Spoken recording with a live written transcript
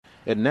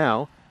And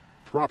now,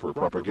 proper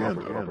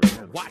propaganda.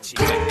 Watch it.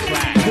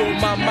 Pull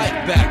my mic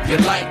back. You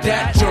like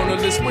that?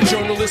 Journalists with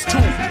journalists too.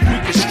 We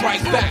can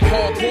strike back.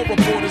 Hardcore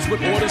reporters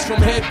with orders from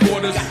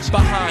headquarters.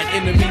 Behind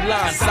enemy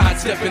lines,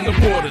 sidestepping the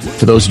borders.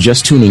 For those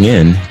just tuning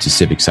in to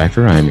Civic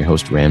Cypher, I am your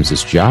host,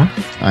 Ramses Ja.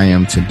 I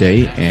am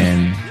today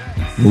and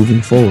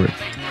moving forward,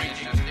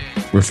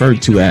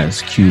 referred to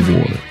as Q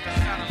Ward.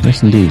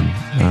 Yes, indeed.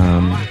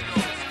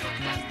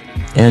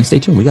 And stay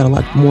tuned. We got a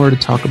lot more to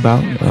talk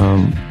about.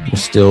 We're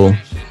still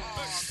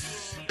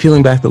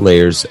peeling back the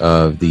layers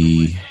of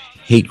the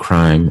hate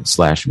crime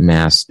 /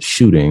 mass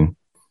shooting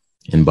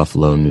in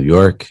Buffalo, New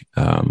York.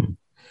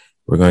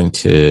 We're going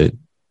to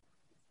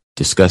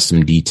discuss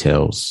some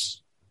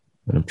details.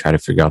 I'm going to try to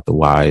figure out the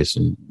whys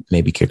and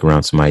maybe kick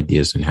around some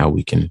ideas on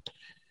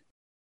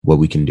what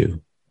we can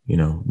do,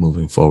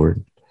 moving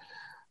forward.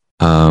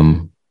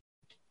 So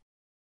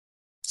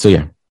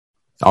yeah.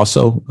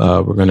 Also,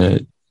 we're going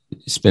to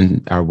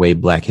spend our way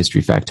Black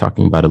History Fact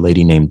talking about a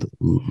lady named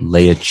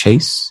Leah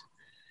Chase,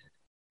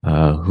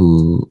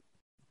 who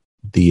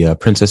the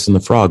Princess and the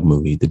Frog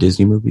movie, the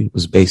Disney movie,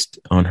 was based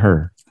on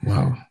her.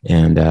 Wow.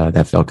 And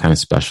that felt kind of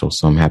special.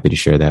 So I'm happy to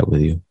share that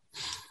with you.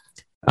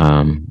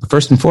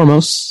 First and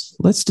foremost,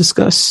 let's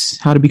discuss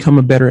how to become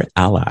a better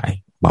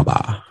ally.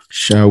 Baba.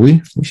 Shall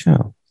we? We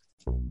shall.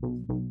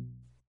 You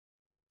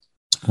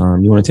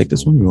want to take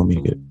this one? Or you want me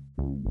to get it?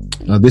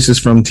 This is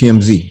from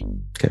TMZ.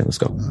 Okay, let's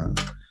go.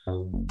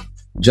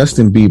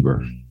 Justin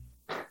Bieber,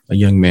 a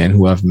young man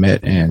who I've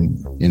met and,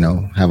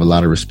 have a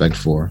lot of respect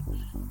for,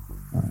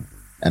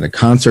 at a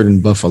concert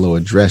in Buffalo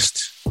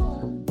addressed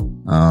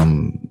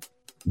the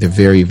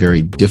very,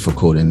 very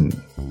difficult and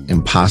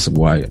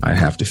impossible, I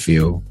have to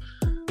feel,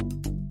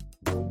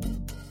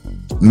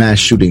 mass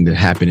shooting that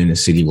happened in the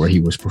city where he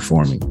was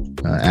performing,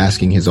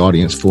 asking his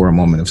audience for a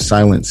moment of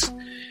silence.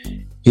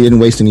 He didn't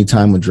waste any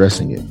time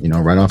addressing it,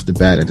 right off the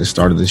bat at the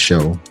start of the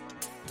show.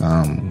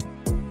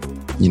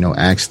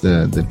 Asked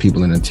the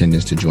people in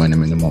attendance to join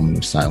him in the moment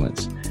of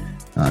silence.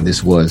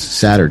 This was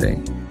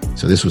Saturday.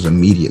 So this was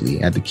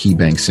immediately at the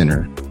KeyBank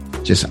Center,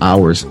 just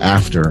hours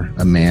after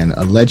a man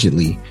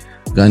allegedly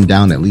gunned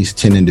down at least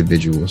 10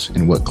 individuals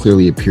in what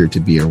clearly appeared to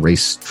be a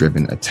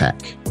race-driven attack.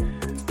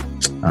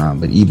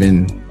 But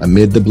even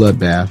amid the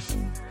bloodbath,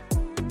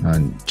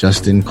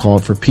 Justin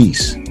called for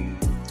peace.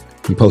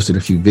 He posted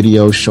a few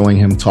videos showing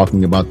him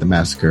talking about the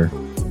massacre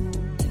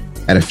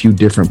at a few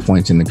different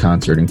points in the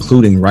concert,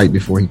 including right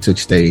before he took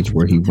stage,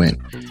 where he went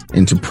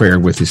into prayer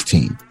with his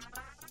team.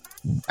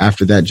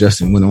 After that,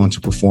 Justin went on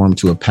to perform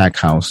to a packed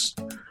house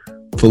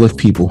full of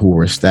people who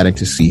were ecstatic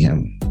to see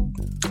him.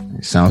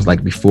 It sounds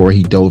like before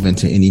he dove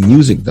into any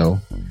music, though,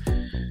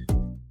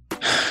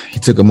 he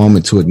took a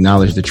moment to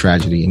acknowledge the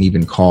tragedy and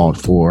even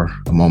called for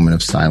a moment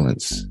of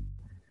silence.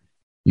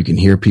 You can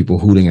hear people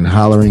hooting and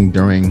hollering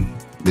during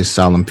this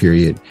solemn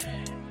period,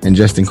 and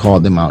Justin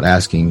called them out,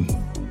 asking,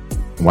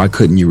 why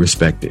couldn't you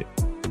respect it?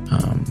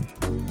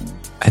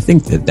 I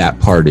think that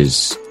part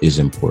is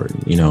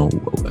important.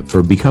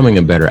 For becoming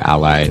a better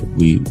ally,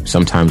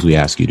 sometimes we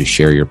ask you to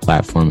share your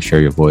platform,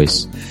 share your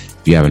voice.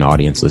 If you have an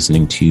audience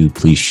listening to you,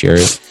 please share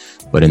it.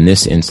 But in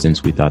this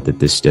instance, we thought that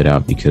this stood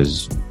out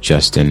because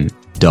Justin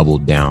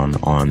doubled down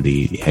on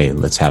hey,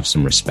 let's have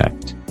some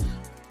respect,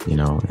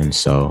 and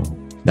so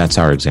that's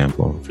our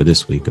example for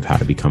this week of how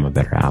to become a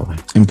better ally.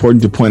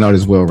 Important to point out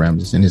as well,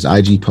 Ramses, in his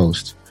IG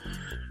post,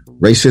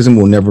 racism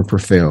will never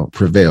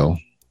prevail.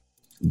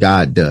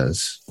 God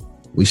does.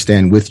 We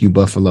stand with you,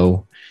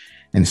 Buffalo,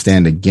 and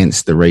stand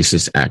against the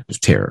racist act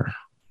of terror.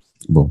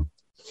 Boom.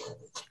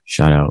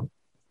 Shout out,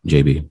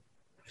 JB.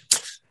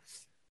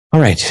 All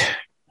right.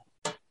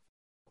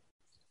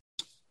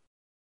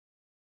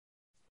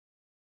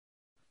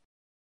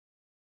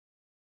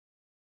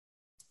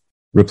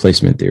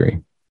 Replacement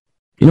theory.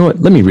 You know what?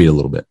 Let me read a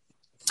little bit.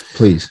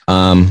 Please.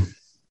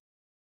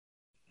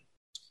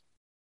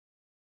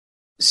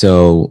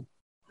 So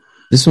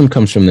this one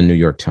comes from the New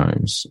York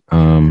Times.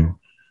 From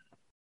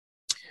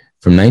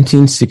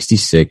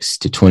 1966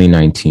 to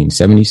 2019,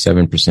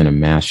 77% of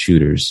mass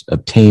shooters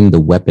obtained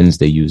the weapons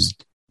they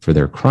used for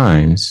their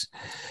crimes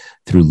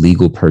through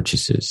legal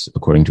purchases,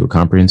 according to a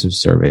comprehensive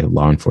survey of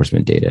law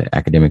enforcement data,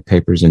 academic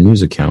papers, and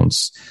news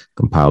accounts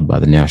compiled by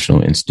the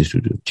National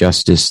Institute of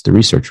Justice, the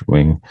research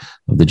wing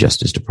of the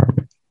Justice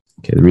Department.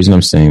 Okay, the reason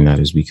I'm saying that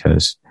is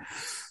because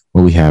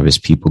what we have is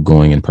people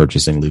going and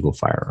purchasing legal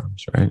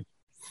firearms, right?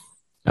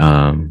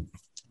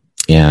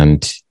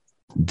 And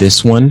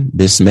this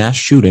mass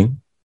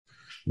shooting,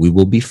 we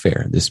will be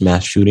fair. This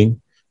mass shooting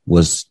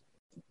was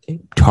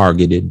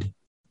targeted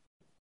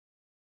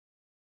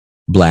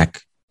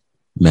Black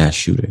mass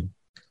shooting.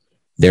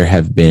 There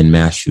have been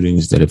mass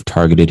shootings that have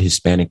targeted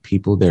Hispanic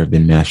people. There have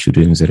been mass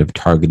shootings that have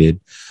targeted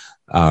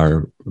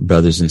our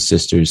brothers and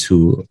sisters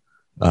who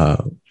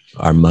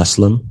are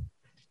Muslim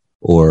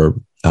or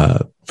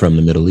from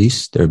the Middle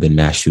East. There have been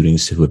mass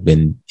shootings who have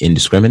been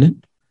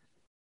indiscriminate.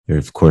 There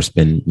have, of course,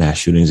 been mass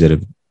shootings that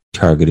have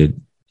targeted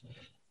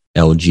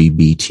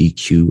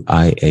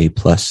LGBTQIA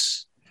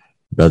plus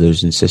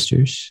brothers and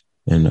sisters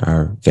and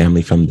our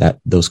family from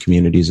those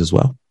communities as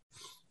well.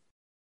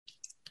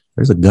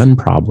 there's a gun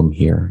problem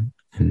here.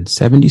 And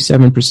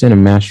 77% of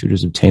mass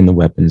shooters obtain the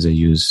weapons they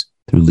use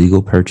through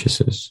legal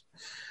purchases.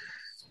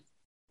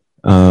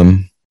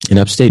 In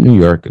upstate New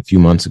York, a few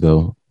months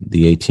ago,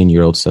 the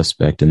 18-year-old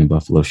suspect in the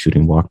Buffalo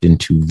shooting walked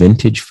into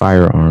Vintage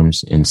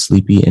Firearms in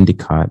Sleepy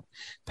Endicott,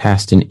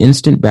 passed an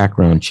instant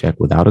background check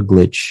without a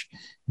glitch,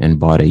 and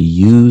bought a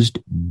used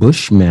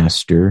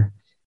Bushmaster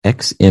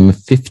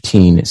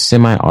XM15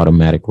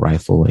 semi-automatic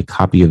rifle, a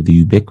copy of the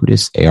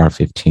ubiquitous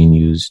AR-15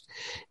 used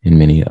in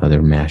many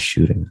other mass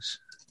shootings.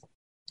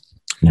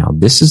 Now,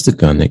 this is the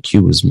gun that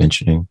Q was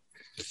mentioning.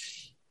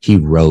 He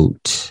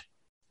wrote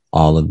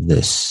all of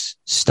this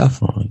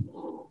stuff on.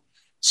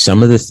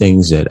 Some of the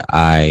things that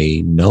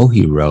I know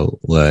he wrote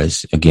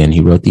was, again,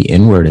 he wrote the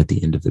N-word at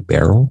the end of the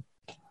barrel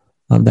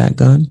of that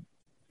gun.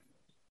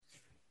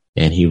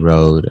 And he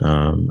wrote,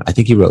 I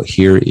think he wrote,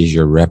 "Here is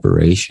your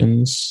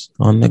reparations"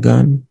 on the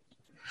gun.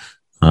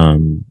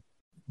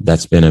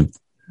 That's been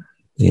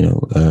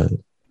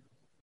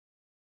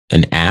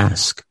an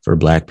ask for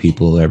Black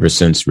people ever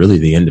since really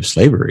the end of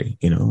slavery.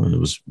 And it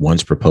was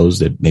once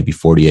proposed that maybe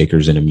 40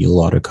 acres and a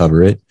mule ought to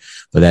cover it,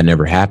 but that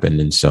never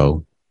happened. And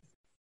so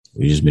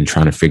we've just been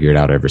trying to figure it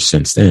out ever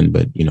since then.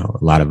 But,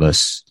 a lot of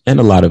us and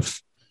a lot of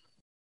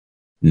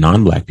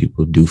non-Black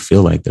people do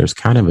feel like there's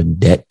kind of a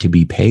debt to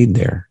be paid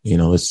there.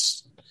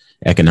 It's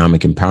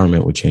economic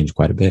empowerment would change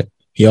quite a bit.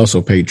 He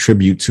also paid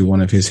tribute to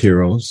one of his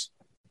heroes.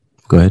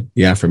 Go ahead.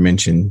 The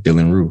aforementioned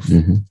Dylann Roof.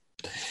 Mm-hmm.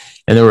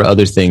 And there were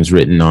other things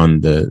written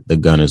on the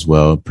gun as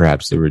well.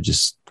 Perhaps they were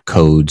just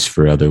codes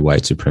for other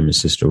white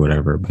supremacists or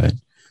whatever. But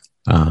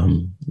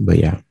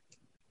yeah.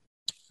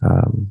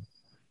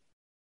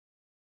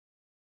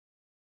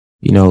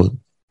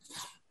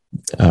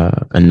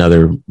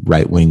 Another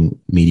right-wing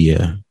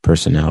media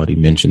personality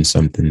mentioned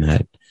something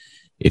that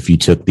if you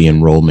took the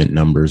enrollment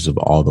numbers of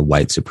all the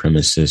white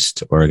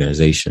supremacist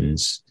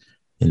organizations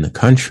in the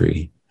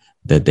country,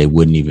 that they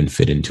wouldn't even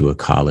fit into a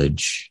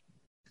college,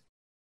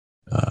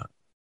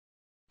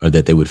 or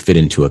that they would fit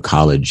into a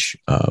college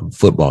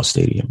football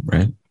stadium,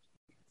 right?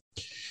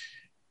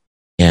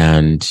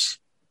 And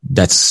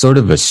that's sort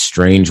of a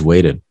strange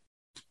way to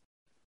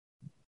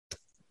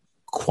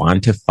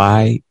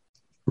quantify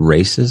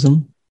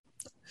racism,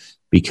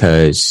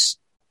 because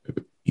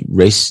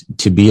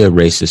to be a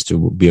racist,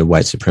 to be a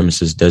white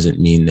supremacist doesn't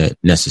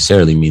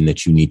necessarily mean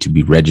that you need to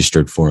be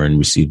registered for and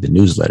receive the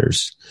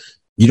newsletters.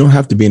 You don't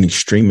have to be an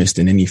extremist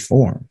in any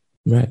form.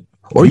 Right.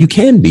 Or you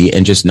can be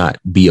and just not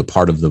be a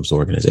part of those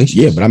organizations.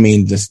 Yeah, but I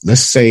mean,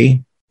 let's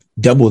say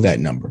double that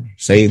number.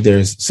 Say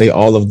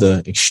all of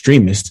the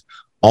extremists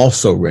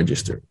also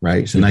registered,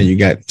 right? So now you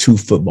got 2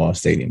 football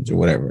stadiums or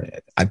whatever.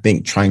 I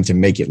think trying to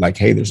make it like,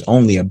 hey, there's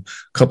only a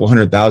couple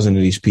 100,000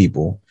 of these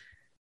people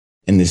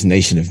in this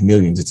nation of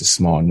millions. It's a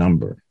small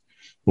number.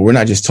 But we're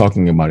not just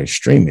talking about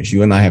extremists.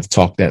 You and I have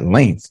talked at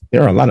length.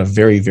 There are a lot of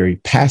very, very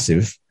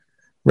passive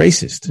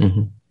racists.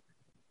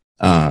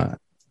 Mm-hmm.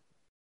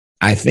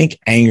 I think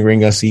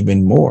angering us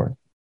even more.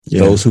 Yeah.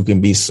 Those who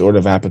can be sort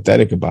of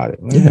apathetic about it.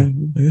 Yeah,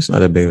 it's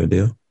not a big of a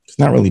deal. It's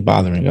not really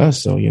bothering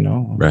us. So,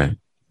 Right.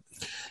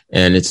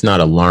 And it's not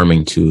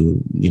alarming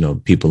to,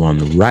 people on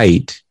the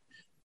right,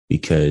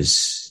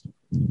 because,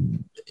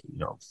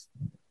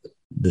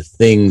 the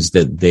things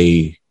that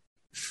they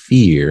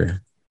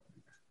fear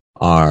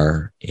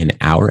are, in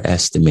our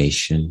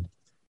estimation,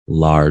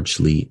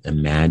 largely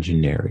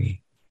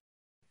imaginary.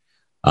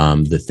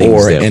 The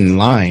things in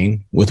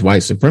line with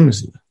white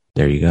supremacy.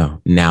 There you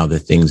go. Now, the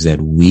things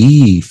that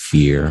we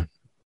fear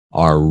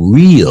are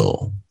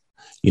real.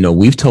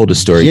 We've told a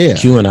story. Yeah.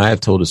 Q and I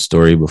have told a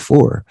story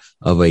before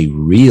of a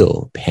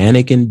real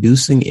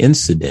panic-inducing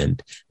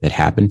incident that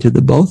happened to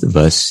the both of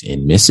us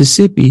in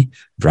Mississippi,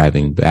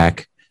 driving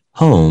back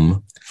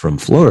home from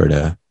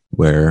Florida,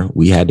 where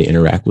we had to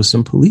interact with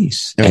some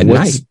police at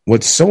night.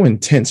 What's so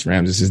intense,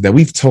 Ramses, is that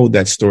we've told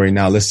that story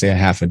now, let's say a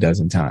half a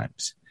dozen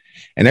times.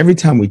 And every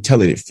time we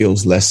tell it, it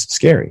feels less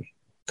scary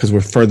because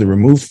we're further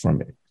removed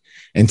from it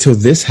until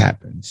this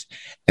happens.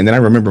 And then I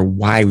remember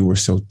why we were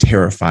so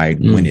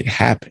terrified when it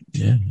happened.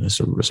 Yeah, that's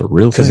a real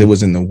thing. Because it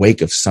was in the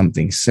wake of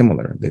something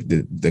similar.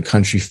 The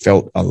country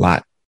felt a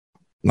lot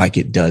like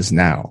it does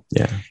now.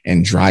 Yeah.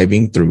 And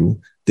driving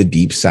through the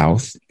Deep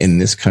South in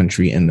this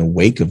country in the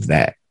wake of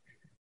that,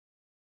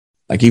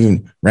 like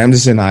even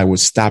Ramses and I would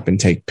stop and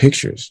take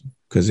pictures.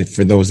 Because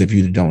for those of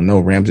you that don't know,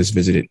 Ramses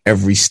visited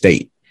every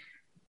state.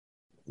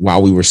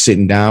 While we were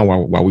sitting down,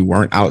 while we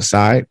weren't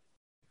outside,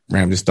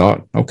 Ramses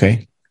thought,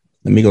 okay,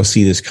 let me go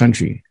see this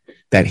country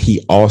that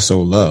he also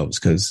loves.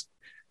 Because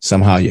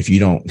somehow if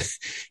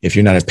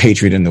you're not a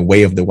patriot in the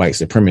way of the white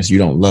supremacists, you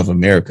don't love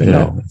America. Yeah,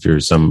 no. If you're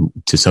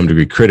to some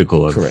degree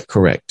critical of it.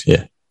 Correct.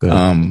 Yeah.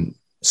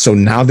 So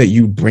now that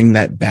you bring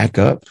that back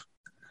up,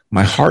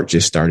 my heart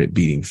just started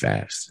beating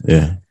fast.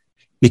 Yeah.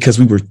 Because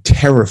we were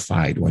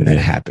terrified when that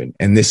happened.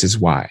 And this is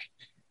why.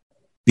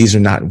 These are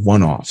not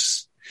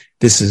one-offs.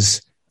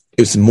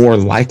 It's more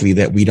likely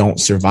that we don't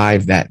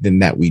survive that than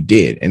that we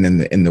did. And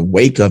then in the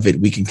wake of it,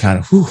 we can kind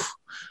of,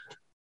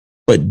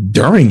 but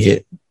during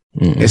it,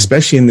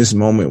 especially in this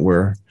moment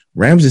where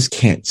Ramses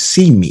can't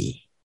see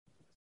me,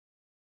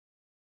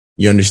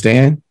 You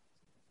understand?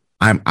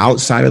 I'm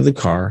outside of the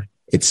car.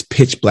 It's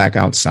pitch black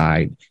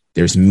outside.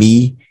 There's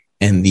me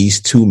and these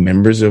two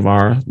members of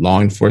our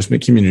law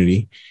enforcement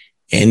community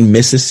in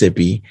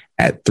Mississippi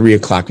at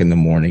 3:00 in the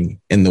morning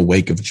in the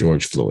wake of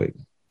George Floyd.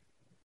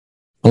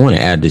 I want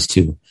to add this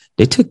too.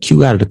 They took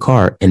Q out of the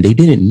car and they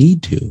didn't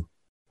need to.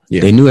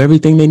 Yeah. They knew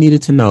everything they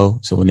needed to know.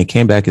 So when they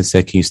came back and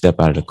said, can you step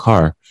out of the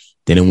car?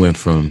 Then it went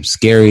from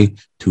scary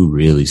to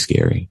really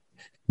scary,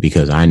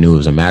 because I knew it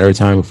was a matter of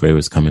time before they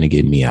was coming to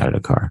get me out of the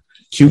car.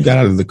 Q got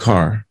out of the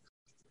car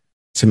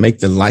to make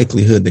the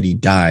likelihood that he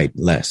died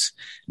less.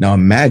 Now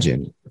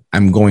imagine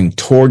I'm going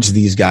towards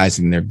these guys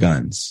and their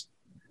guns,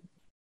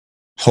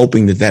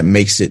 hoping that that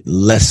makes it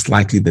less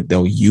likely that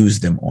they'll use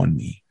them on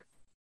me,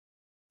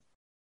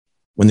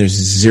 when there's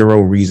zero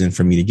reason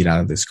for me to get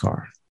out of this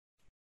car.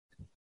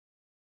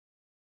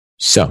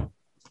 So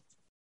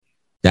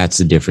that's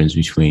the difference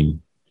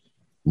between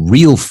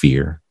real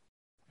fear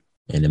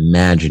and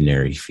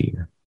imaginary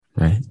fear,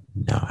 right?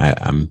 Now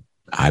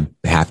I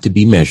have to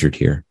be measured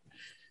here.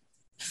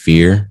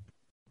 Fear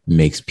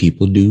makes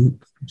people do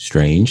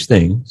strange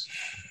things,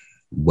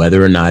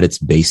 whether or not it's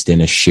based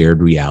in a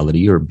shared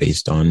reality or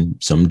based on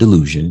some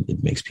delusion.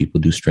 It makes people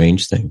do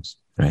strange things,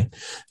 right?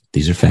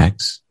 These are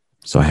facts.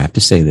 So I have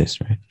to say this,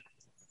 right?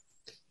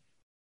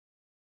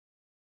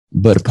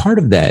 But a part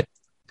of that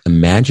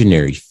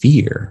imaginary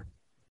fear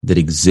that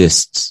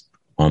exists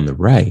on the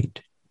right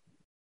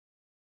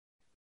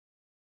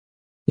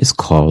is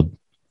called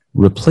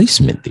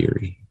replacement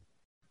theory.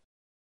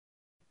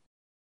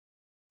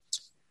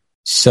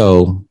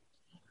 So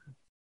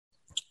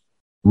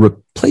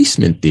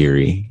replacement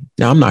theory,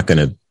 now I'm not going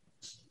to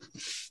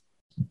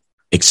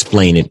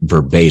explain it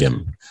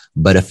verbatim,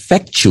 but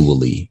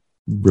effectually,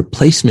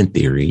 replacement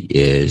theory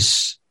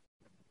is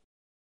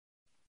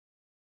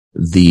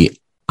the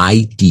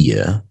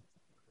idea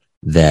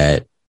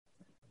that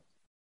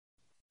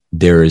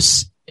there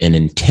is an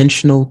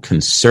intentional,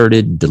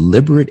 concerted,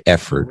 deliberate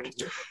effort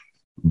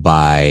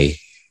by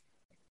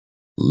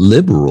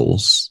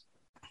liberals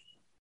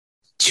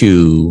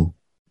to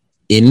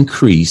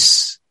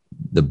increase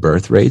the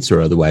birth rates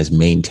or otherwise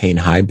maintain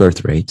high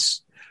birth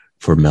rates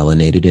for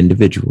melanated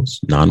individuals,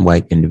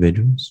 non-white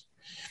individuals,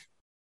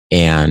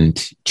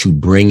 and to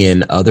bring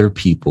in other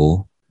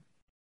people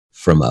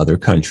from other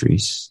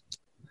countries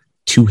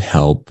to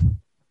help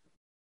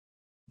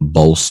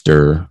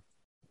bolster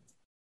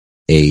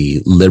a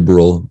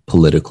liberal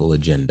political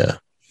agenda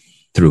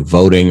through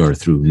voting or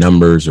through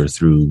numbers or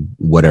through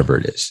whatever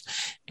it is.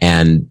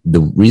 And the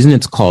reason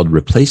it's called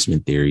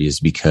replacement theory is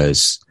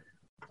because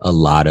a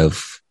lot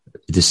of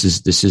this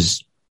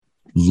is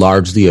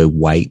largely a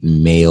white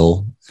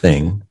male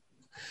thing.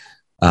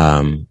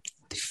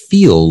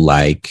 Feel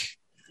like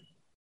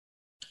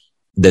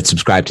that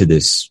subscribe to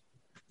this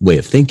way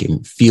of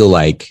thinking, feel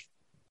like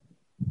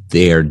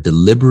they're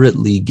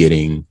deliberately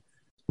getting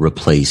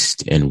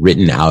replaced and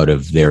written out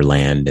of their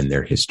land and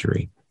their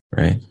history,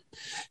 right?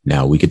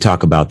 Now, we could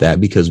talk about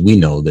that because we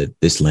know that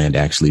this land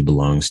actually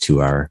belongs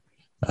to our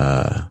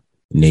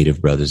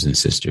Native brothers and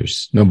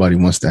sisters. Nobody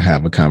wants to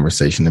have a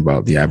conversation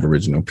about the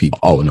Aboriginal people.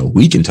 Oh, no,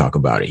 we can talk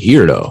about it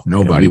here, though.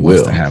 Nobody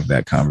wants to have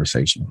that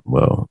conversation.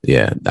 Well,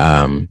 yeah.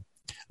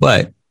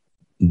 But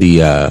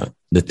the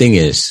thing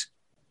is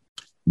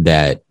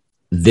that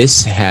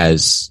this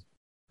has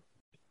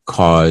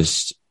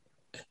caused,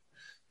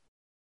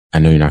 I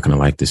know you're not going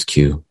to like this,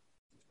 Q.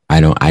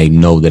 I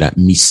know that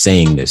me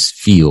saying this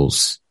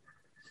feels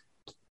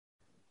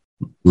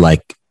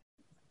like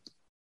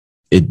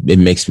it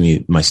makes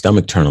my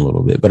stomach turn a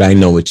little bit, but I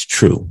know it's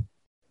true.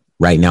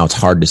 Right now, it's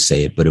hard to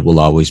say it, but it will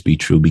always be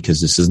true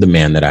because this is the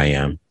man that I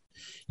am.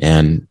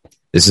 And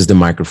this is the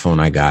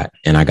microphone I got,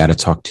 and I got to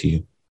talk to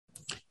you.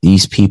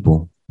 These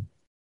people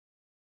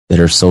that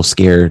are so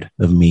scared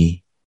of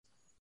me,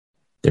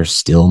 they're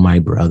still my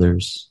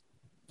brothers.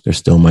 They're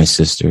still my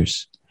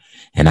sisters.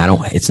 And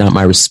it's not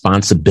my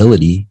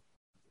responsibility,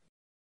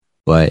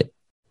 but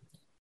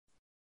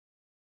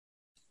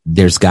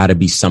there's got to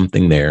be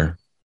something there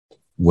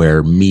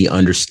where me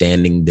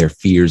understanding their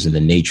fears and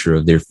the nature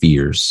of their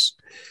fears,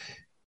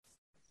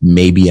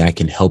 maybe I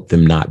can help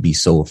them not be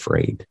so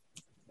afraid.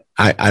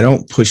 I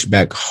don't push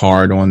back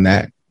hard on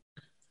that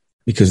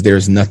because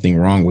there's nothing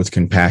wrong with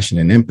compassion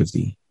and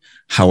empathy.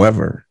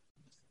 However,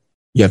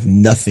 you have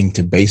nothing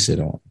to base it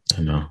on.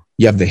 I know.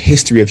 You have the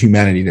history of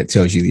humanity that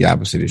tells you the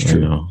opposite is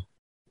true. I know.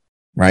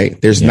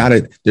 Right? There's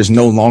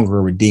no longer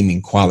a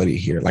redeeming quality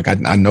here. Like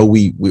I know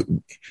we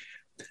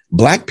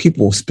Black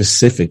people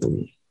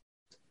specifically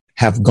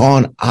have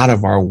gone out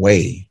of our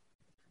way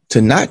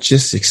to not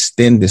just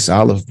extend this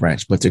olive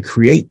branch, but to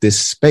create this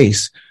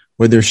space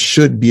where there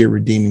should be a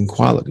redeeming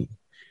quality,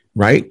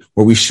 right?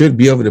 Where we should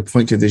be able to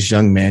point to this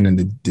young man and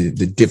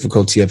the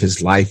difficulty of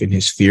his life and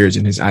his fears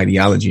and his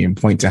ideology and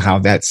point to how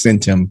that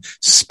sent him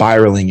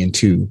spiraling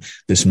into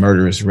this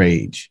murderous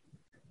rage.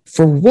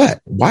 For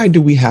what? Why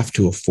do we have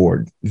to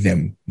afford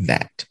them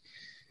that?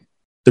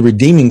 The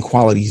redeeming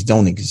qualities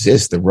don't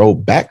exist. The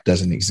road back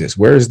doesn't exist.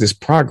 Where is this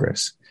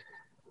progress?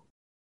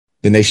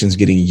 The nation's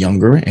getting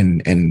younger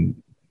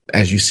and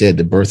as you said,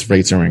 the birth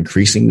rates are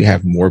increasing. We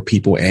have more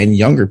people and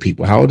younger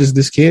people. How old is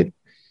this kid?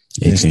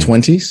 In his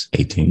 20s?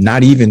 18.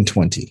 Not even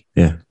 20.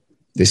 Yeah.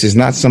 This is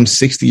not some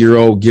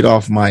 60-year-old get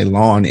off my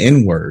lawn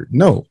N-word.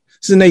 No,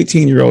 this is an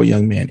 18-year-old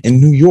young man in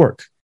New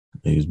York.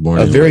 He was born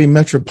a in very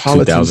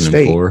metropolitan 2004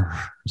 state. Or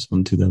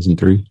something,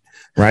 2003.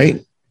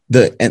 Right?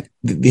 The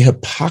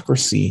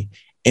hypocrisy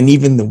and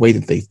even the way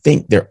that they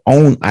think, their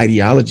own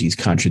ideologies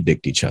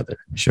contradict each other.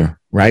 Sure.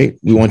 Right?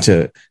 They're going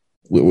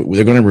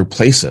to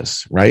replace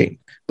us. Right?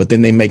 But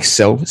then they make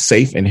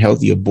safe and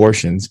healthy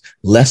abortions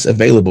less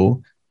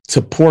available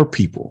to poor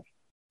people.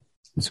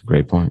 That's a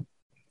great point.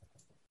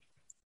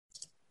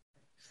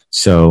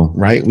 So,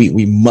 right,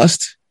 we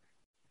must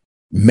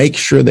make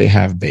sure they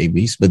have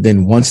babies, but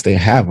then once they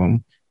have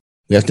them,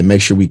 we have to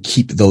make sure we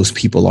keep those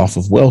people off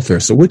of welfare.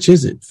 So which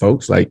is it,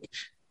 folks? Like,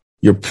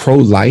 you're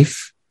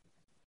pro-life,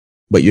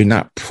 but you're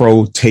not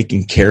pro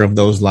taking care of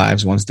those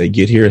lives once they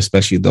get here,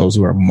 especially those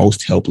who are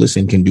most helpless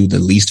and can do the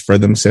least for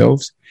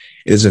themselves.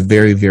 It is a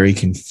very, very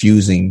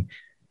confusing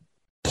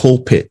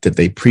pulpit that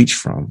they preach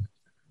from,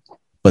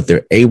 but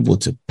they're able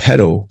to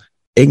peddle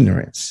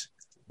ignorance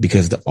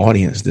because the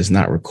audience does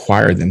not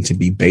require them to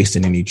be based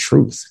in any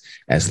truth.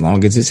 As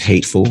long as it's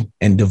hateful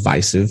and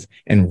divisive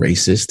and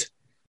racist,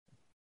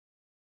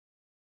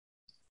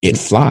 it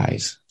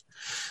flies.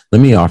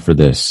 let me offer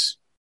this.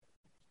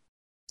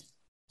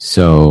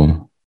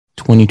 So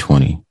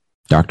 2020,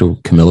 Dr.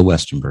 Camilla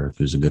Westenberg,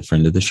 who's a good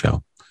friend of the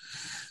show,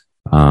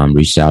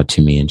 reached out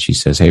to me and she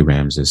says, "Hey,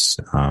 Ramses,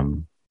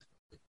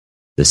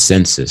 the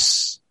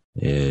census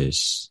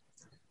is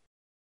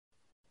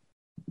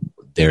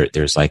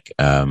there's like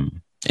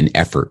an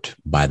effort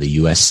by the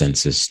U.S.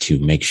 Census to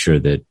make sure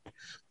that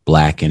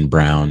Black and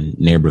brown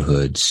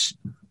neighborhoods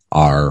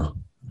are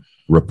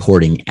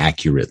reporting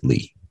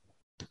accurately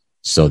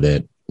so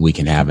that we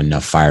can have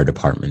enough fire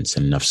departments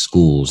and enough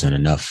schools and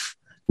enough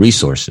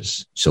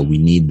resources. So we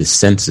need the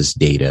census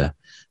data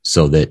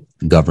so that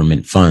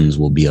government funds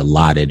will be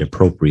allotted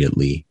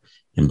appropriately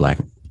in Black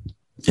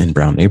and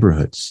brown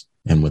neighborhoods.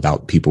 And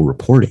without people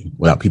reporting,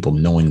 without people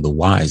knowing the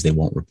whys, they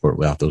won't report.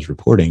 Without those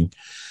reporting,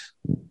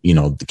 you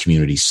know, the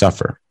communities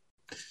suffer.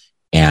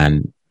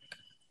 And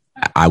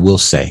I will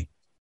say,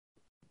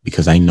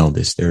 because I know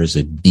this, there is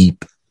a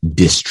deep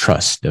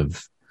distrust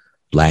of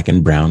Black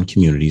and brown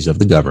communities of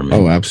the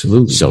government. Oh,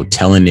 absolutely. So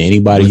telling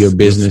anybody your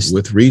business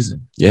with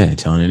reason. Yeah.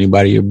 Telling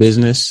anybody your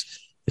business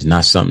is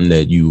not something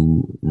that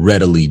you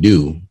readily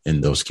do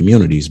in those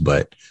communities.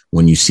 But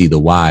when you see the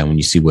why, when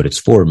you see what it's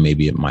for,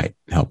 maybe it might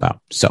help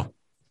out. So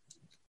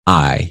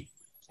I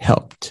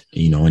helped,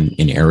 you know,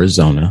 in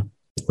Arizona,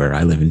 where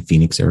I live in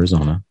Phoenix,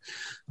 Arizona.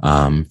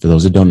 For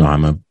those that don't know,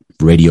 I'm a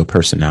radio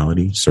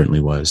personality, certainly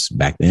was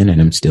back then, and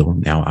I'm still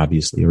now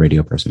obviously a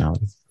radio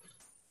personality.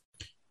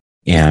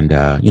 And,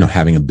 you know,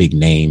 having a big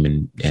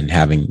name and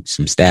having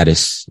some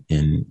status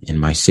in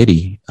my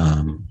city,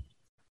 I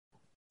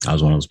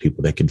was one of those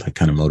people that could like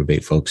kind of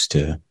motivate folks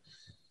to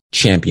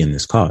champion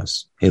this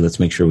cause. Hey,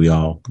 let's make sure we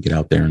all get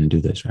out there and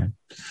do this, right?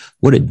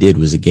 What it did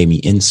was it gave me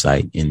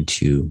insight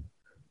into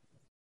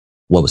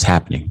what was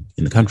happening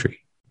in the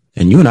country.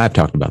 And you and I have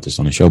talked about this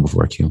on the show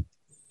before, Q.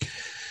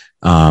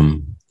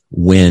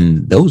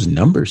 When those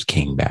numbers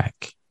came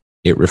back,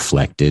 it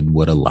reflected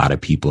what a lot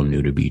of people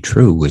knew to be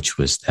true, which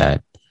was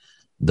that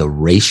the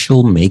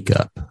racial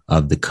makeup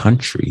of the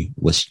country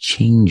was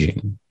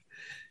changing.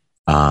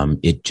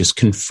 It just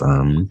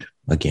confirmed,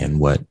 again,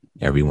 what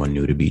everyone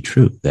knew to be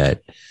true,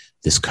 that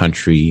this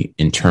country,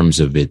 in terms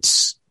of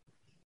its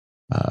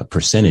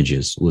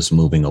percentages, was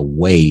moving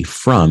away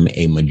from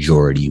a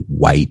majority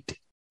white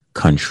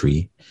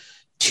country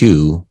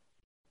to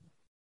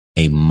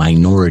a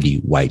minority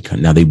white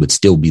country. Now, they would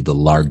still be the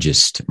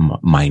largest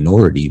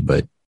minority,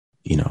 but,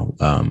 you know,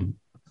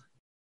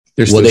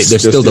 they're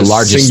still the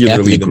largest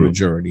ethnic group.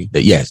 Majority.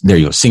 Yes, there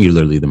you go.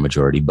 Singularly the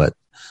majority. But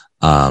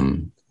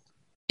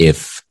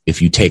if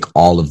you take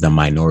all of the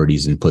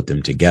minorities and put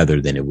them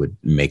together, then it would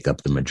make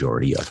up the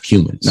majority of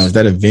humans. Now, is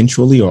that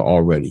eventually or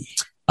already?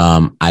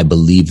 I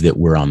believe that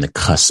we're on the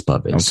cusp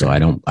of it. Okay. So I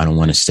don't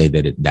want to say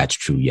that that's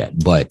true yet,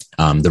 but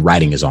the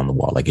writing is on the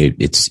wall. Like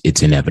it's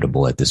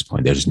inevitable at this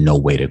point. There's no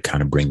way to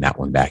kind of bring that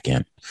one back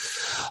in.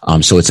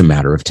 So it's a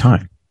matter of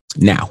time.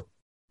 Now,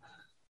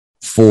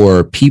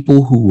 for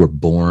people who were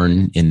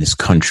born in this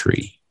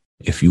country,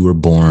 if you were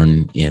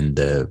born in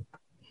the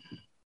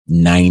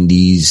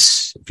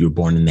 90s, if you were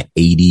born in the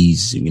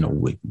 80s, you know,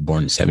 born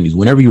in the 70s,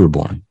 whenever you were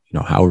born, you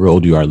know, however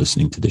old you are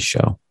listening to this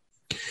show,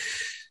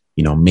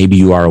 you know, maybe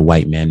you are a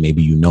white man,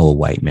 maybe you know a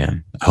white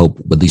man. I hope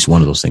at least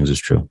one of those things is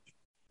true.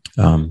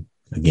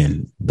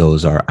 Again,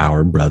 those are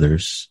our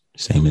brothers,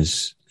 same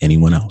as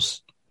anyone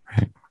else,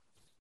 right?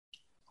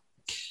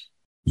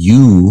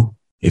 You,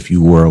 if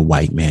you were a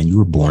white man, you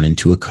were born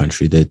into a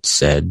country that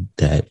said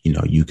that, you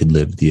know, you could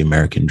live the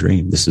American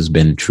dream. This has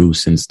been true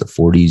since the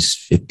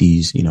 40s,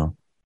 50s, you know,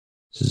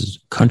 this is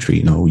a country,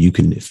 you know, you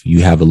can, if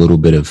you have a little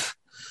bit of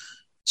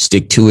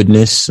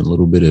stick-to-itness, a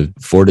little bit of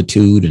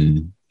fortitude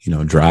and, you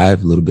know,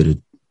 drive, a little bit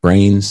of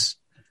brains,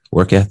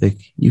 work ethic,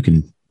 you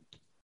can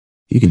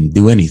You can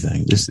do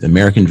anything. This is the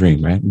American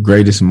dream, right?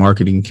 Greatest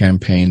marketing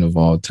campaign of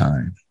all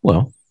time.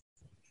 Well,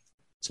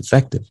 it's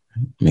effective.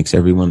 It makes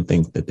everyone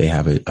think that they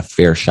have a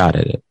fair shot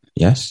at it.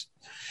 Yes.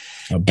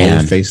 A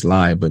bold-faced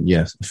lie, but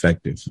yes,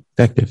 effective.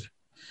 Effective.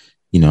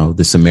 You know,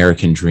 this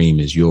American dream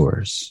is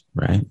yours,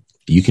 right?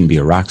 You can be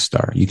a rock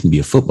star. You can be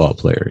a football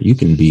player. You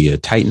can be a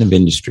titan of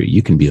industry.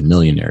 You can be a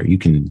millionaire. You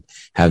can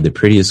have the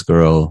prettiest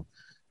girl,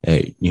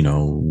 you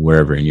know,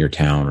 wherever in your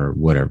town or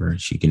whatever.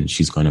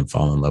 She's going to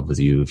fall in love with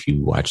you if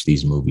you watch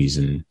these movies.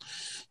 And,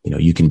 you know,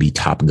 you can be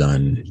Top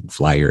Gun,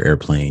 fly your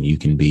airplane. You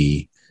can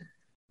be,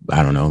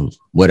 I don't know,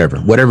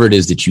 whatever it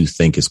is that you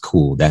think is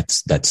cool.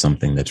 That's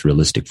something that's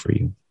realistic for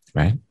you.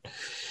 Right.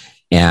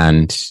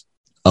 And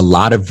a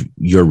lot of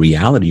your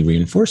reality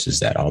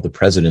reinforces that. All the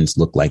presidents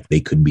look like they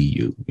could be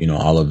you. You know,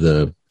 all of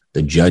the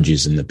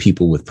judges and the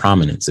people with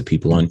prominence, the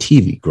people on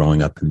TV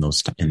growing up in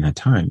that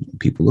time,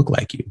 people look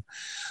like you.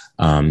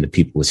 The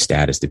people with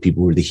status, the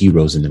people who are the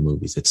heroes in the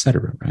movies,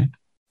 etc. Right.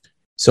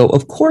 So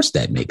of course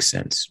that makes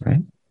sense.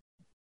 Right.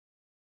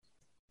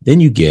 Then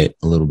you get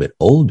a little bit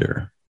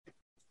older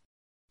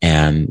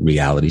and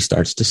reality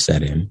starts to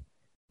set in.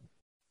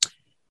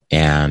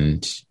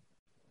 And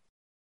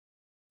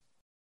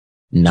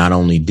not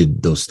only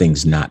did those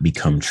things not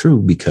become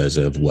true because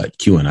of what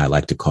Q and I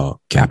like to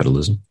call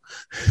capitalism,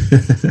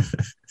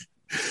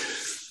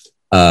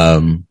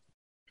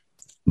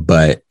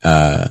 but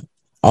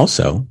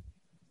also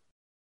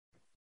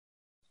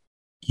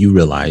you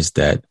realize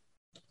that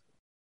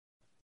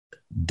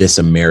this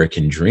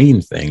American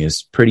dream thing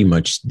is pretty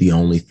much the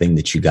only thing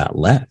that you got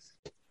left.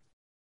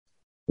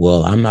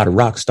 Well, I'm not a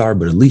rock star,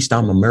 but at least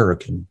I'm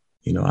American.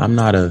 You know, I'm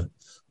not a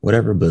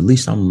whatever, but at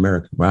least I'm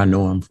American, where I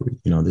know I'm free.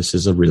 You know, this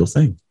is a real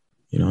thing,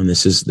 you know, and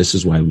this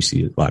is why we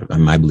see a lot of, in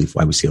my belief,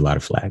 why we see a lot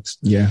of flags.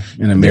 Yeah.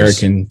 And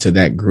American to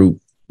that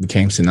group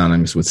became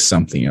synonymous with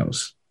something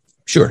else.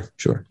 Sure.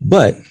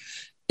 But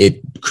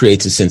it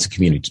creates a sense of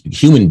community.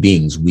 Human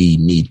beings, we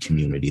need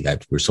community.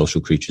 That we're social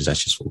creatures.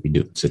 That's just what we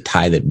do. It's a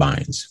tie that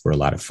binds for a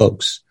lot of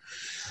folks.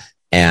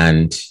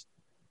 And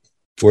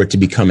for it to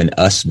become an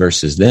us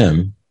versus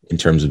them in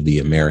terms of the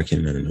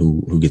American and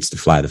who gets to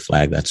fly the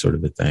flag, that sort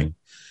of a thing.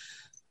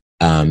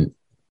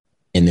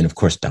 And then, of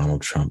course,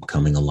 Donald Trump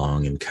coming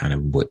along and kind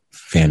of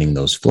fanning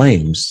those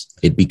flames,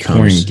 it becomes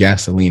pouring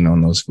gasoline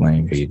on those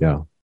flames. There you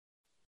go.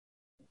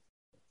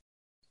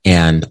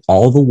 And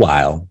all the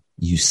while,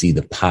 you see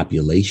the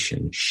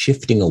population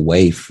shifting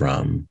away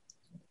from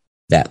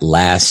that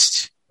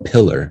last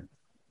pillar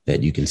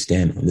that you can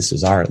stand on.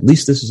 At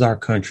least this is our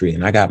country,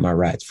 and I got my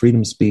rights, freedom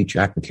of speech.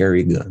 I can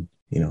carry a gun,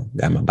 you know,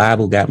 got my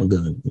Bible, got my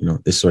gun, you know,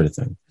 this sort of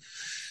thing.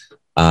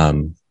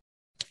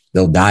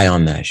 They'll die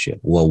on that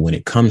ship. Well, when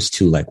it comes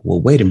to like, well,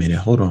 wait a minute,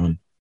 hold on.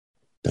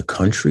 The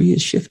country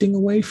is shifting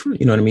away from,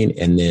 you know what I mean?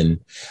 And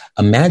then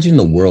imagine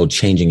the world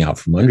changing out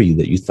from under you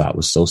that you thought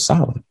was so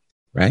solid,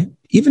 right?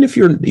 Even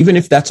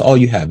if that's all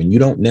you have and you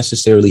don't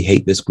necessarily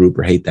hate this group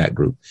or hate that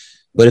group,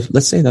 but if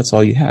let's say that's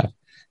all you have,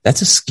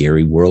 that's a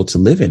scary world to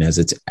live in as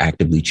it's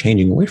actively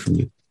changing away from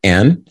you.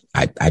 And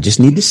I just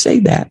need to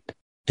say that.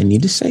 I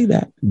need to say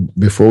that.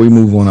 Before we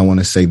move on, I want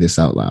to say this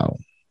out loud.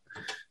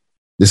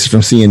 This is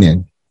from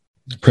CNN.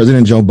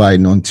 President Joe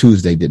Biden on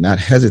Tuesday did not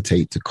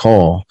hesitate to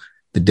call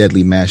the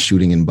deadly mass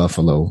shooting in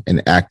Buffalo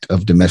an act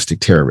of domestic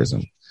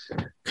terrorism,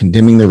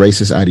 condemning the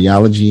racist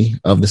ideology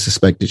of the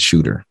suspected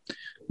shooter.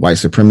 White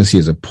supremacy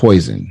is a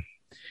poison.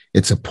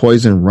 It's a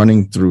poison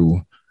running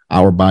through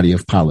our body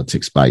of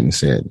politics, Biden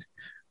said,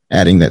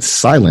 adding that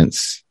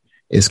silence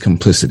is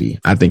complicity.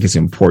 I think it's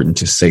important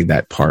to say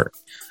that part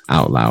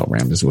out loud,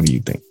 Ramdas. What do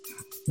you think?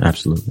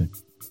 Absolutely.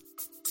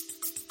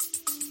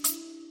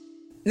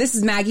 This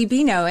is Maggie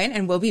B. Noen,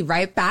 and we'll be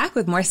right back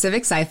with more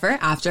Civic Cypher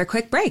after a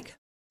quick break.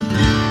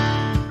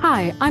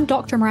 Hi, I'm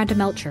Dr. Miranda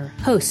Melcher,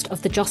 host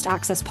of the Just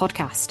Access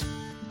podcast.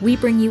 We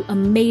bring you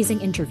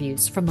amazing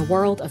interviews from the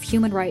world of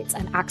human rights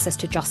and access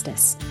to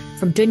justice,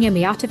 from Dunja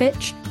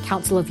Mijatovic,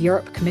 Council of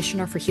Europe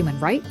Commissioner for Human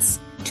Rights,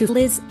 to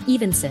Liz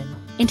Evenson,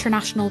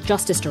 International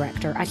Justice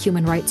Director at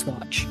Human Rights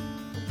Watch.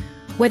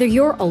 Whether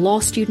you're a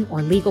law student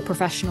or legal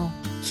professional,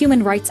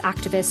 human rights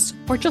activist,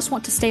 or just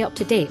want to stay up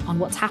to date on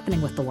what's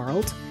happening with the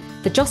world,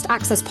 the Just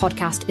Access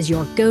podcast is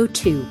your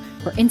go-to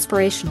for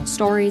inspirational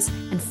stories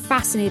and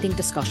fascinating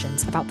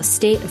discussions about the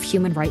state of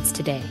human rights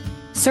today.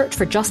 Search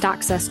for Just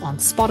Access on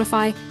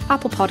Spotify,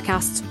 Apple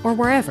Podcasts, or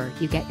wherever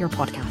you get your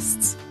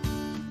podcasts.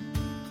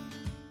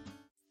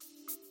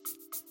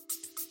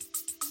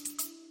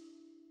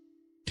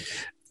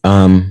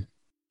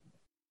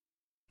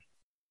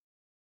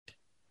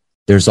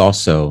 There's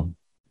also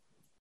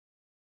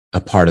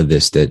a part of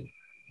this that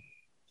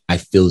I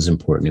feel is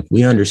important. If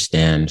we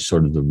understand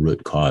sort of the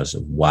root cause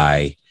of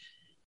why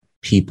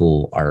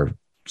people are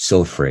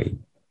so afraid,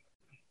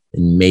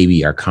 and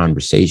maybe our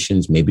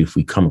conversations, maybe if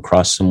we come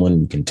across someone,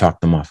 we can talk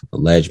them off of a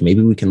ledge.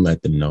 Maybe we can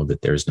let them know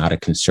that there's not a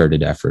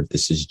concerted effort.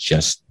 This is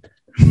just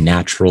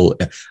natural.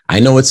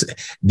 I know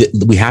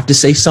we have to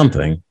say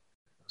something.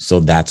 So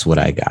that's what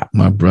I got.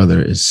 My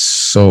brother is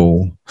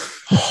so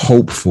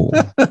hopeful.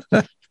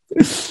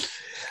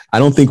 I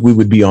don't think we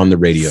would be on the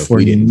radio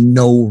for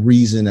no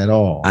reason at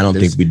all. I don't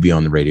think we'd be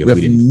on the radio if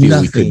we didn't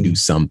feel we could do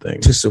something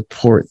to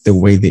support the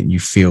way that you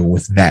feel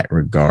with that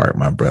regard,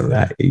 my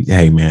brother.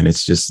 Hey, man,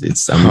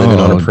 I'm living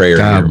on a prayer.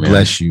 God here, man.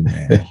 Bless you,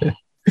 man.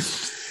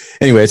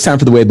 Anyway, it's time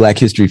for the Way Black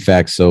History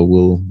Facts, so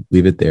we'll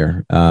leave it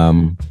there.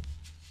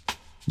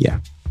 Yeah.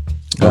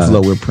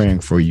 Buffalo, we're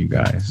praying for you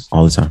guys.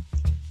 All the time.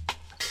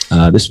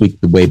 This week,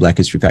 the Way Black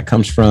History Fact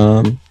comes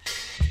from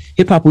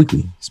Hip Hop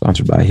Weekly,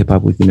 sponsored by Hip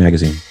Hop Weekly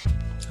magazine.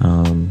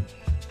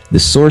 The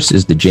source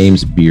is the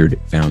James Beard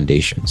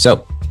Foundation.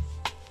 So,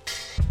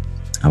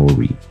 I will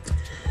read.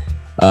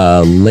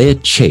 Leah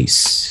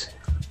Chase,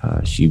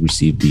 she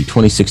received the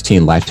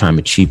 2016 Lifetime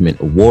Achievement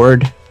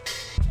Award.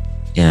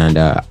 And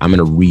I'm going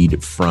to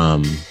read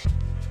from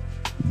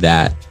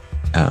that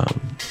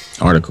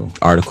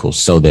article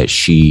so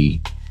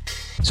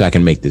I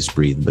can make this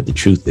breathe. But the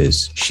truth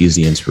is, she's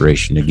the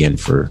inspiration again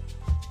for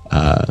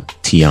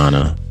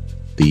Tiana,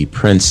 the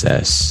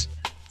princess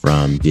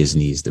from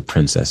Disney's The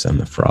Princess and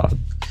the Frog.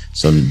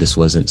 So this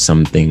wasn't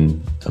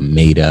something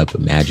made up,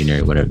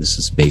 imaginary, whatever. This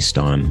is based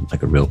on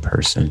like a real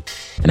person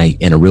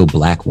and a real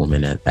Black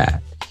woman at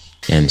that.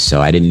 And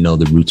so I didn't know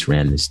the roots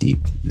ran this deep.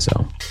 And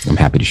so I'm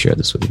happy to share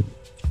this with you.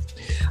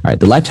 All right.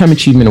 The Lifetime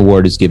Achievement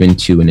Award is given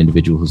to an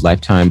individual whose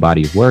lifetime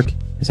body of work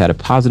has had a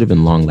positive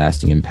and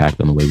long-lasting impact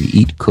on the way we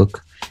eat,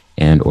 cook,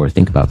 and or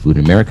think about food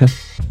in America.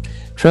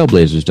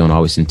 Trailblazers don't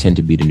always intend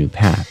to beat a new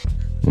path.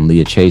 When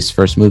Leah Chase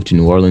first moved to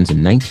New Orleans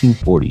in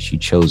 1940, she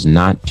chose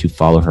not to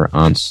follow her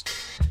aunts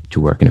to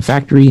work in a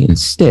factory.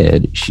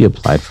 Instead, she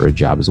applied for a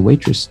job as a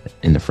waitress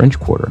in the French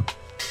Quarter.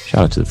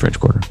 Shout out to the French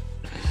Quarter.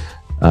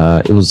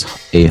 It was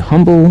a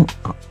humble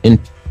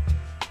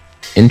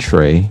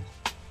entree,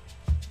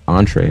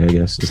 I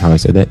guess is how I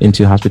said that,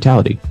 into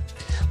hospitality,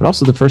 but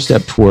also the first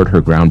step toward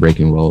her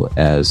groundbreaking role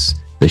as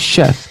the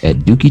chef at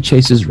Dookie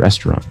Chase's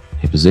restaurant,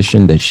 a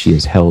position that she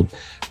has held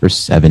for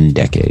 7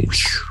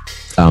 decades.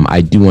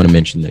 I do want to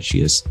mention that she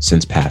has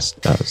since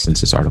passed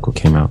since this article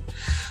came out,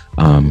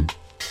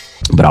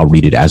 but I'll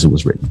read it as it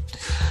was written.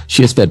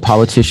 She has fed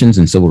politicians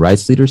and civil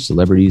rights leaders,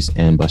 celebrities,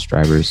 and bus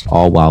drivers,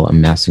 all while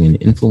amassing an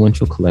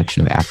influential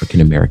collection of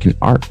African-American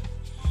art.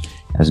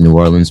 As New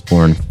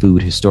Orleans-born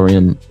food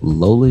historian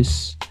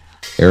Lolis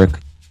Eric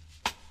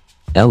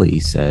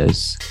Ellie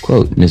says,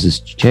 quote,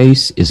 Mrs.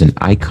 Chase is an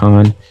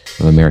icon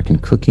of American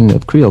cooking,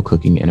 of Creole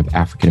cooking, and of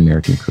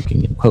African-American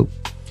cooking, end quote.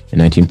 In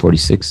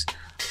 1946,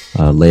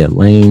 Leah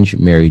Lange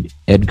married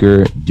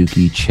Edgar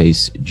Dookie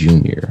Chase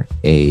Jr.,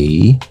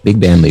 a big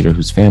band leader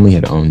whose family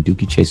had owned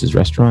Dookie Chase's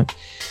restaurant,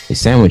 a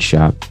sandwich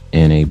shop,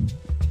 and a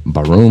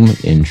barroom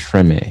in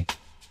Treme,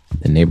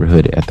 the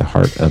neighborhood at the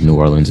heart of New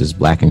Orleans'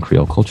 Black and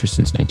Creole culture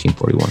since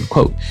 1941.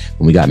 Quote,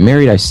 when we got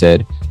married, I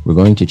said, we're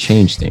going to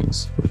change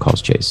things,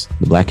 recalls Chase.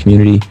 The Black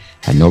community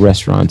had no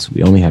restaurants.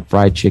 We only had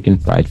fried chicken,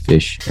 fried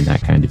fish, and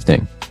that kind of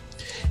thing.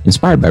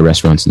 Inspired by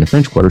restaurants in the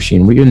French Quarter, she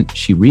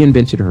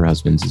reinvented her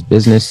husband's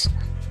business,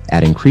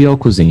 adding Creole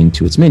cuisine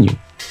to its menu,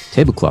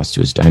 tablecloths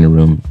to its dining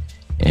room,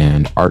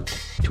 and art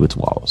to its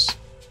walls.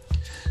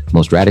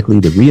 Most radically,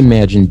 the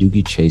reimagined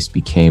Dookie Chase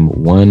became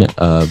one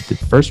of the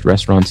first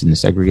restaurants in the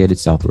segregated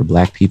South where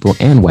Black people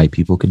and white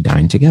people could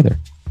dine together.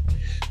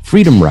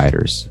 Freedom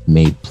Riders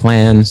made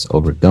plans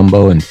over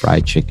gumbo and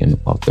fried chicken,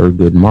 while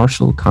Thurgood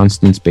Marshall,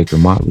 Constance Baker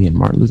Motley, and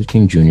Martin Luther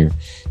King Jr.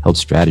 held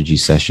strategy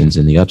sessions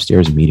in the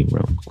upstairs meeting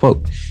room.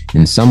 Quote,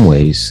 in some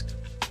ways,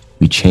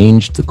 we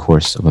changed the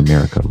course of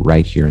America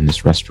right here in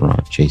this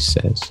restaurant, Chase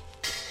says.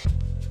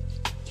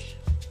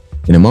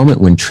 In a moment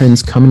when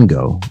trends come and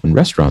go, when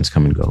restaurants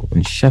come and go,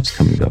 when chefs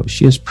come and go,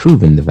 she has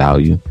proven the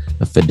value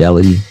of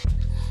fidelity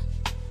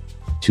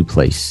to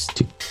place,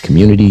 to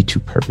community,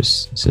 to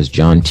purpose, says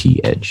John T.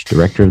 Edge,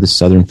 director of the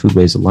Southern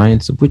Foodways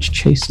Alliance, of which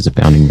Chase is a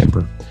founding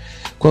member.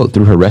 Quote,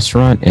 through her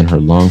restaurant and her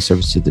long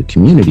service to the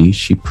community,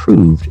 she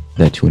proved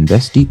that to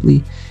invest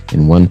deeply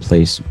in one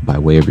place by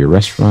way of your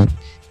restaurant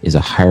is a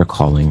higher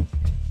calling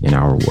in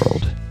our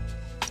world.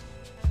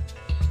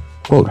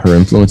 Quote, her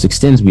influence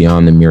extends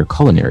beyond the mere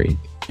culinary,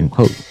 end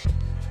quote,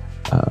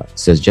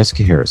 says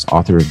Jessica Harris,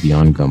 author of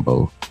Beyond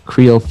Gumbo,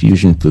 Creole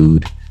fusion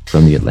food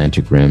from the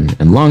Atlantic Rim,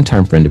 and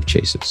longtime friend of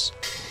Chase's.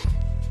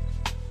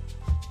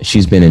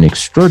 She's been an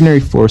extraordinary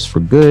force for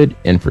good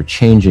and for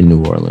change in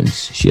New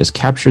Orleans. She has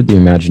captured the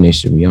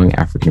imagination of young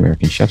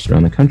African-American chefs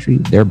around the country,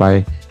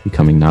 thereby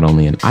becoming not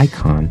only an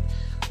icon,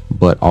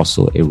 but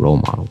also a role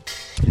model.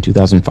 In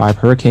 2005,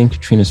 Hurricane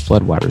Katrina's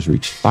floodwaters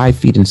reached 5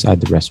 feet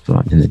inside the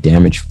restaurant, and the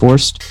damage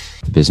forced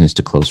the business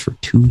to close for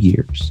 2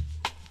 years.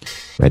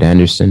 Red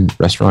Anderson,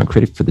 restaurant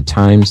critic for The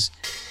Times,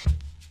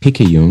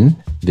 Picayune,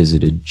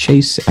 visited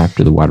Chase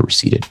after the water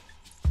receded.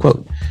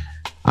 Quote,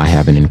 I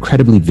have an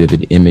incredibly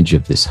vivid image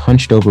of this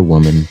hunched over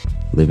woman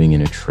living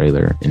in a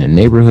trailer in a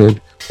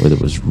neighborhood where there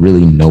was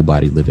really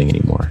nobody living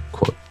anymore.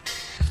 Quote,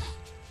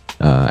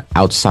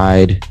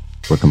 outside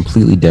were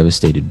completely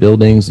devastated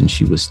buildings, and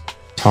she was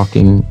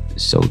talking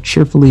so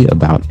cheerfully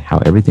about how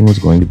everything was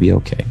going to be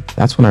okay.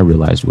 That's when I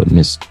realized what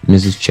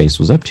Mrs. Chase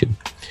was up to.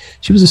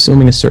 She was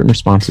assuming a certain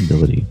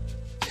responsibility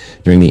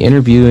During the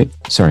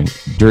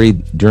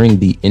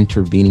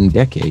intervening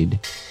decade,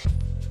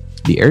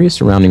 the area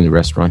surrounding the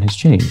restaurant has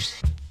changed.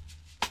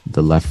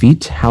 The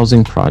Lafitte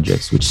housing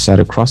projects, which sat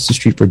across the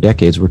street for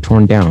decades, were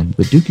torn down,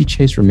 but Dooky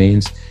Chase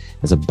remains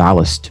as a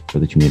ballast for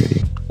the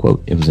community.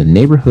 Quote, "It was a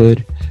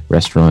neighborhood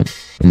restaurant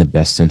in the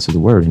best sense of the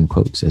word," end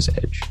quote, says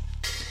Edge.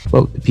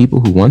 Quote, "The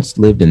people who once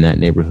lived in that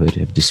neighborhood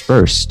have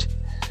dispersed,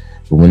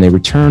 but when they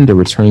return, they're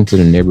returning to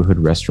the neighborhood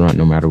restaurant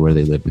no matter where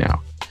they live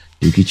now.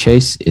 Dooky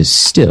Chase is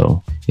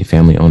still a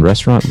family-owned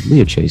restaurant with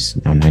Leah Chase,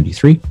 now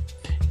 93,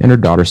 and her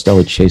daughter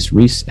Stella Chase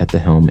Reese at the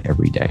helm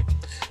every day.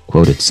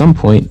 Quote, "At some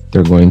point,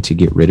 they're going to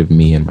get rid of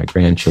me and my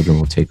grandchildren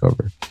will take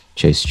over."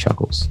 Chase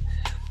chuckles.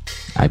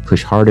 "I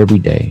push hard every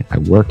day. I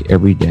work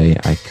every day.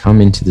 I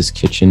come into this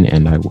kitchen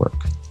and I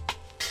work."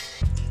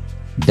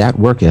 That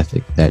work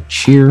ethic, that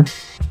cheer,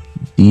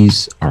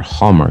 these are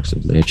hallmarks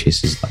of Leah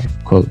Chase's life.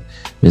 Quote,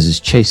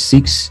 "Mrs. Chase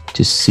seeks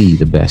to see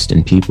the best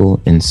in people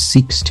and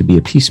seeks to be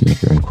a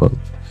peacemaker," end quote,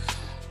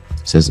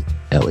 says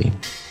Ellie.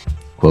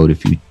 Quote,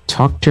 "If you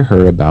talk to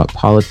her about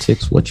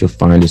politics, what you'll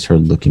find is her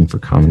looking for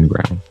common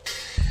ground.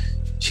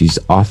 She's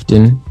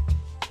often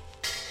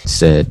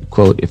said,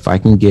 quote, if I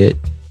can get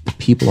the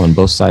people on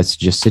both sides to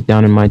just sit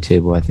down at my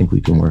table, I think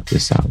we can work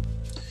this out.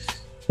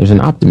 There's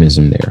an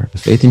optimism there, a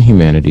faith in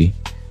humanity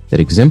that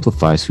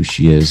exemplifies who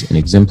she is and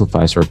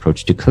exemplifies her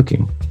approach to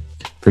cooking.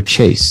 For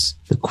Chase,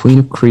 the queen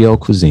of Creole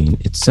cuisine,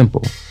 it's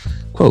simple.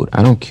 Quote,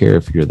 I don't care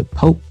if you're the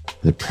Pope,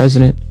 the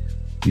president,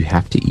 you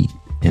have to eat,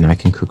 and I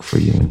can cook for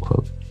you, end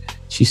quote.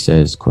 She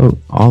says, quote,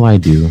 all I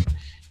do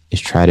is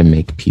try to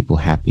make people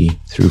happy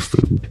through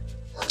food.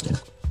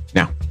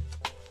 Now,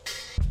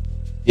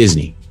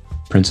 Disney,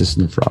 Princess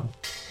and the Frog,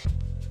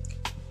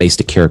 based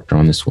a character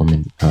on this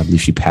woman. I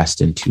believe she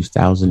passed in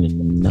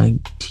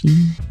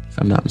 2019, if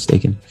I'm not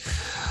mistaken.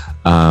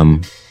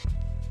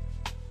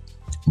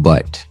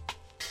 But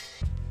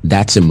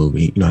that's a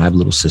movie. You know, I have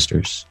little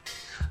sisters.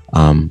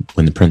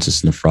 When The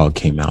Princess and the Frog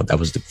came out, that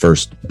was the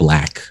first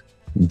Black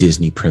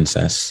Disney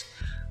princess.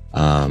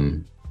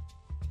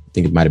 I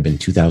think it might have been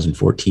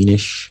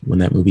 2014-ish when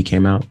that movie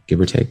came out,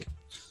 give or take.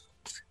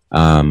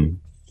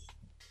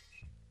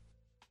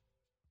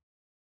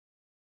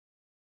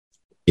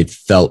 It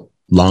felt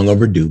long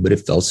overdue, but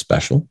it felt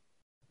special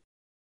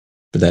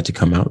for that to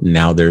come out.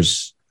 Now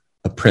there's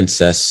a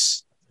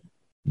princess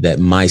that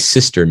my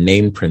sister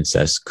named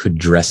Princess could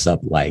dress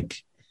up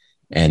like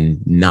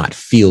and not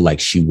feel like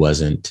she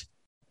wasn't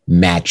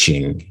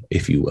matching,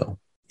 if you will.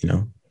 You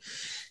know,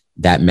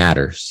 that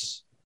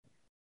matters.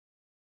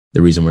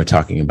 The reason we're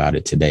talking about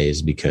it today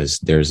is because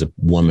there's a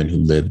woman who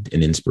lived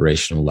an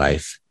inspirational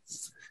life.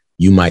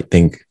 You might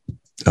think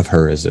of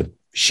her as a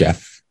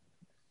chef,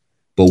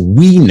 but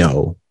we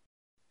know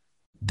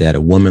that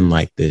a woman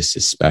like this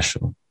is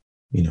special.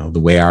 You know, the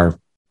way our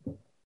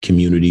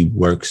community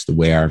works, the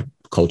way our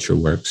culture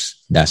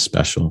works, that's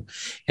special.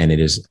 And it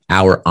is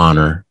our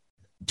honor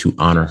to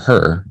honor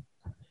her.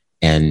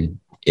 And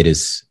it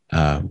is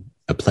a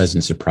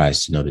pleasant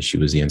surprise to know that she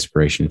was the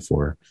inspiration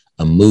for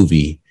a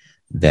movie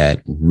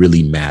that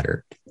really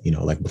mattered. You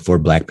know, like before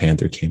Black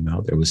Panther came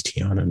out, there was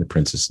Tiana and the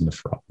Princess and the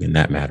Frog, and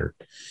that mattered.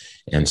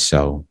 And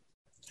so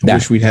I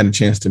wish we'd had a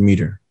chance to meet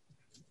her.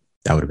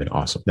 That would have been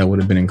awesome. That would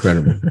have been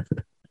incredible.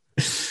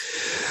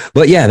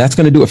 But yeah, that's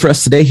going to do it for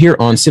us today here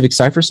on Civic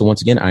Cypher. So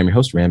once again, I'm your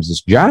host,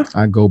 Ramses Ja.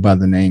 I go by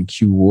the name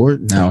Q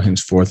Ward, now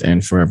henceforth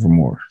and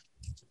forevermore.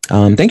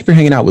 Thank you for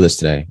hanging out with us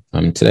today.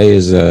 Today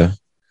is,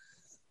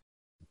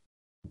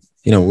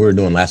 we were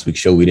doing last week's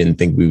show. We didn't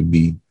think we would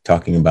be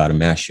talking about a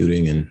mass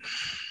shooting and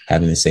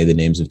having to say the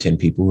names of 10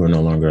 people who are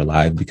no longer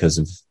alive because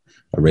of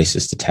a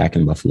racist attack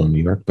in Buffalo,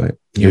 New York. But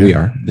here we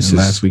are.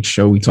 Last week's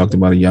show, we talked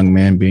about a young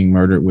man being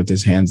murdered with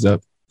his hands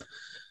up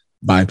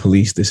by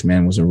police. This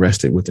man was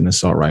arrested with an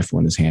assault rifle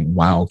in his hand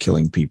while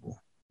killing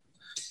people.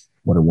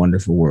 What a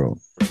wonderful world.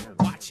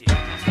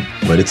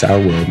 But it's our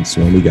world. It's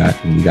the one we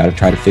got, and we got to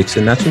try to fix it.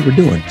 And that's what we're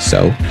doing.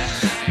 So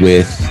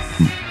with,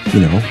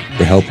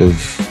 the help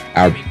of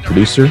our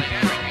producer,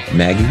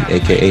 Maggie,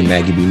 aka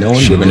Maggie B.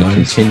 Nolan, we're going to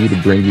continue to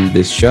bring you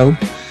this show.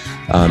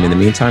 In the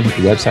meantime, hit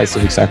the website,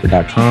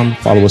 civiccypher.com.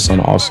 Follow us on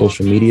all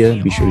social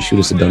media. Be sure to shoot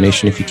us a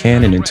donation if you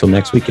can. And until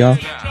next week, y'all,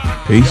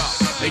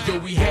 peace.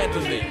 We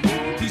handle it.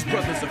 These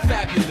brothers are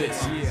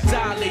fabulous.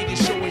 Dilated,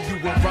 showing you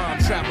where rhyme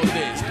travel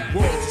is.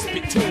 Worlds is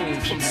spittoon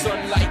from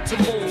sunlight to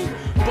moon.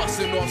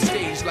 Busting off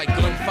stage like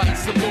gunfight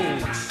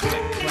saloons.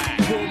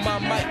 Pull my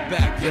mic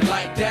back. You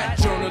like that?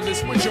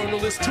 Journalists, we're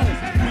journalists too.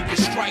 We can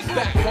strike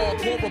back.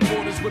 Hardcore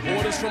reporters with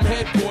orders from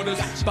headquarters.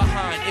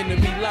 Behind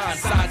enemy lines,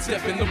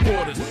 sidestepping the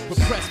borders. With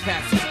press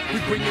passes, we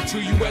bring it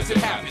to you as it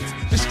happens.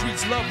 The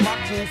streets love my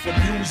crew for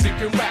music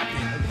and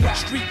rapping.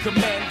 Street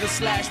commander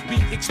 /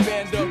 beat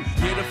expander.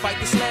 Here to fight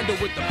the slander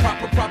with the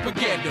proper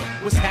propaganda.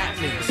 What's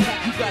happening?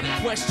 You got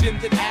a question,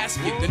 then ask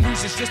it. The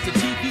news is just a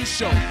TV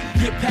show.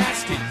 Get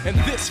past it. And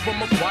this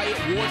from a quiet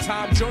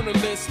wartime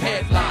journalist.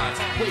 Headlines.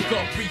 Wake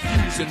up,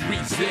 refuse, and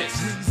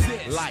resist.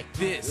 Like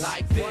this,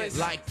 like this,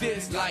 like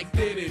this, like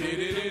this.